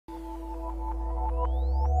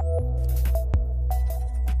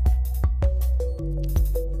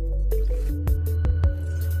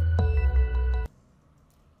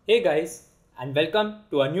Hey guys, and welcome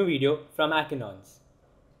to a new video from Akinons.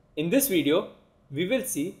 In this video, we will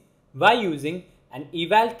see why using an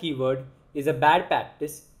eval keyword is a bad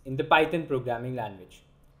practice in the Python programming language.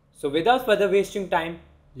 So without further wasting time,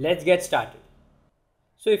 let's get started.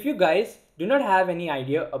 So if you guys do not have any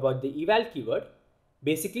idea about the eval keyword,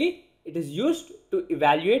 basically it is used to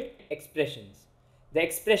evaluate expressions. The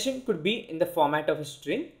expression could be in the format of a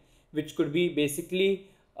string, which could be basically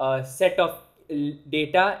a set of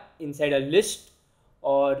data inside a list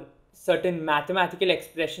or certain mathematical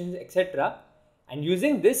expressions, etc. And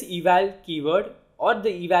using this eval keyword or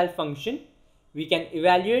the eval function, we can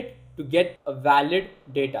evaluate to get a valid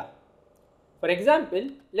data. For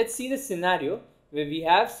example, let's see the scenario where we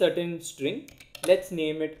have certain string. Let's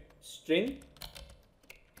name it string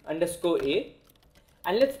underscore a,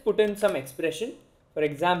 and let's put in some expression. For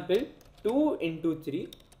example, 2 into 3,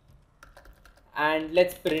 and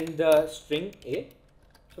let's print the string a.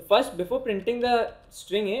 So first, before printing the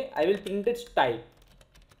string a, I will print its type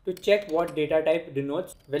to check what data type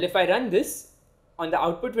denotes. Well, if I run this on the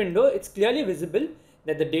output window, it's clearly visible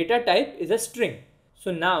that the data type is a string. So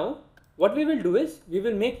now what we will do is we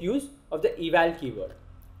will make use of the eval keyword.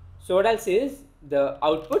 So what I'll say is the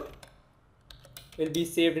output will be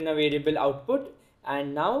saved in a variable output,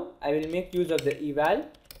 and now I will make use of the eval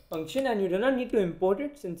function, and you do not need to import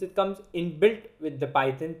it since it comes inbuilt with the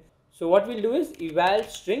Python. So what we'll do is eval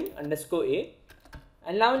string underscore a,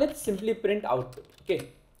 and now let's simply print output. Okay,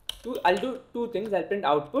 I'll do two things. I'll print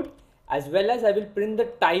output as well as I will print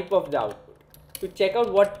the type of the output to check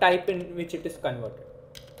out what type in which it is converted.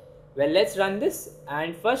 Well, let's run this,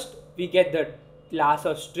 and first we get the class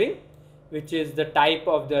of string, which is the type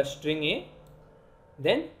of the string a.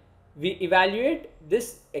 Then we evaluate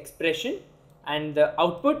this expression, and the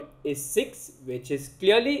output is 6, which is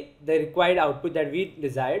clearly the required output that we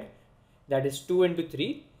desired, that is 2 into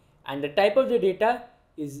 3, and the type of the data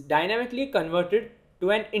is dynamically converted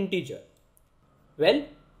to an integer. Well,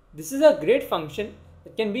 this is a great function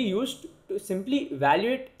that can be used to simply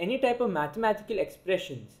evaluate any type of mathematical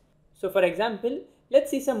expressions. So for example,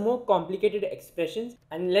 let's see some more complicated expressions,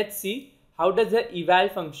 and let's see how does the eval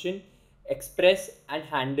function express and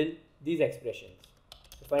handle these expressions.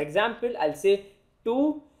 So for example, I'll say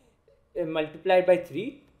 2 multiplied by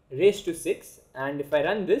 3 raised to 6, and if I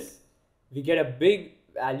run this, we get a big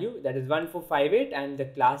value, that is 1458, and the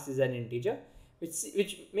class is an integer,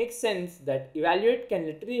 which makes sense that evaluate can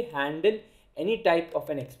literally handle any type of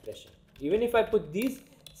an expression. Even if I put these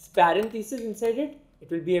parentheses inside it, it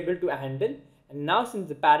will be able to handle. And now since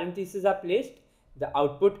the parentheses are placed, the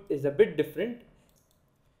output is a bit different.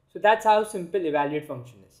 So that's how simple evaluate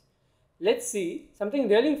function is. Let's see something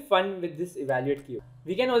really fun with this evaluate keyword.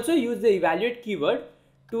 We can also use the evaluate keyword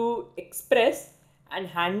to express and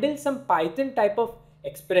handle some Python type of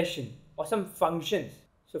expression or some functions.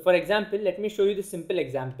 So for example, let me show you the simple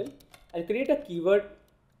example. I'll create a keyword,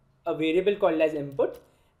 a variable called as input,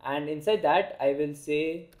 and inside that I will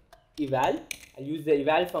say eval. I'll use the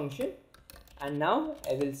eval function, and now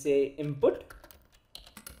I will say input,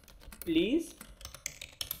 please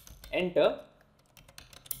enter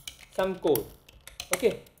some code.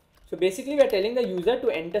 Okay, so basically we are telling the user to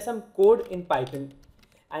enter some code in Python,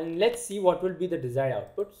 and let's see what will be the desired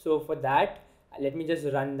output. So for that, let me just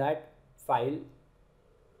run that file.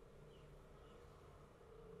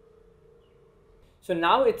 So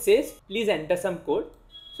now it says please enter some code.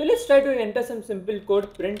 So let's try to enter some simple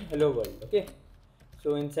code, print hello world. Okay,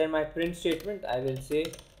 so inside my print statement I will say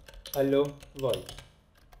hello world,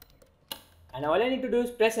 and all I need to do is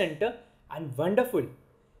press enter, and wonderful,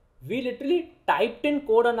 we literally typed in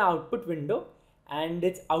code on the output window and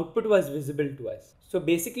its output was visible to us. So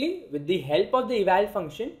basically with the help of the eval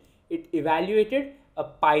function, it evaluated a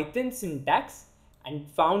Python syntax and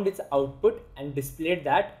found its output and displayed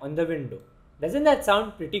that on the window. Doesn't that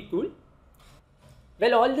sound pretty cool?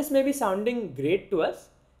 Well, all this may be sounding great to us,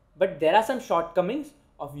 but there are some shortcomings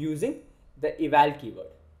of using the eval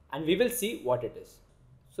keyword, and we will see what it is.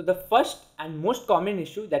 So the first and most common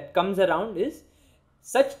issue that comes around is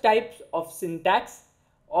such types of syntax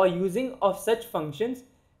or using of such functions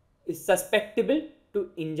is susceptible to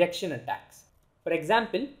injection attacks. For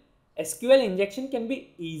example, SQL injection can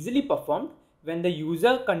be easily performed when the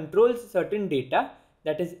user controls certain data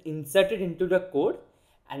that is inserted into the code,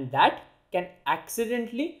 and that can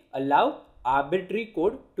accidentally allow arbitrary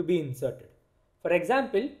code to be inserted. For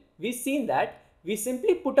example, we've seen that we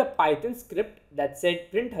simply put a Python script that said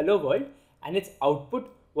print hello world and its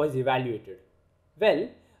output was evaluated. Well,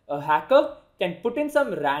 a hacker can put in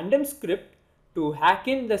some random script to hack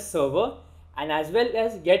in the server and as well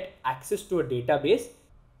as get access to a database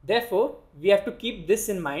Therefore, we have to keep this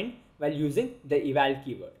in mind while using the eval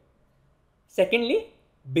keyword. Secondly,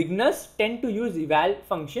 beginners tend to use eval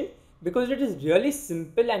function because it is really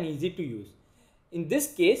simple and easy to use. In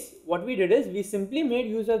this case, what we did is we simply made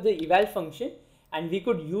use of the eval function, and we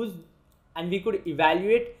could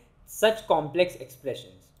evaluate such complex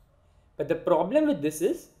expressions. But the problem with this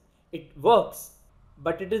is it works,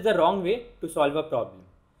 but it is the wrong way to solve a problem.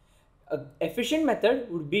 An efficient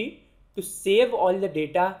method would be to save all the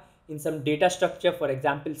data in some data structure, for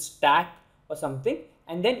example stack or something,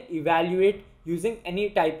 and then evaluate using any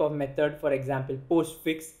type of method, for example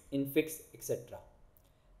postfix, infix, etc.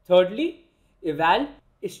 Thirdly, eval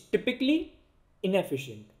is typically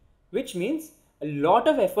inefficient, which means a lot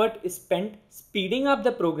of effort is spent speeding up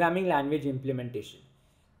the programming language implementation.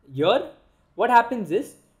 Here, what happens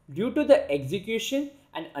is, due to the execution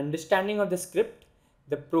and understanding of the script,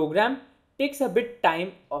 the program takes a bit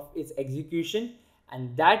time of its execution,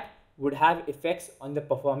 and that would have effects on the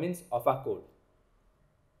performance of our code.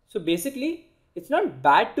 So basically, it's not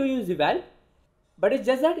bad to use eval, but it's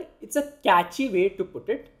just that it's a catchy way to put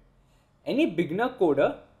it. Any beginner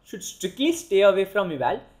coder should strictly stay away from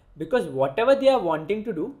eval, because whatever they are wanting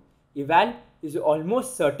to do, eval is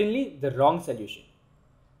almost certainly the wrong solution.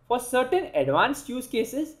 For certain advanced use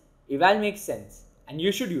cases, eval makes sense and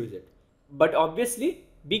you should use it. But obviously,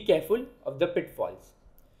 be careful of the pitfalls.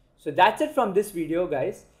 So that's it from this video,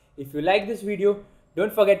 guys. If you like this video,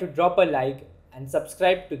 don't forget to drop a like and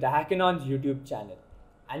subscribe to the Hackinon's YouTube channel.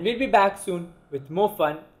 And we'll be back soon with more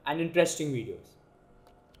fun and interesting videos.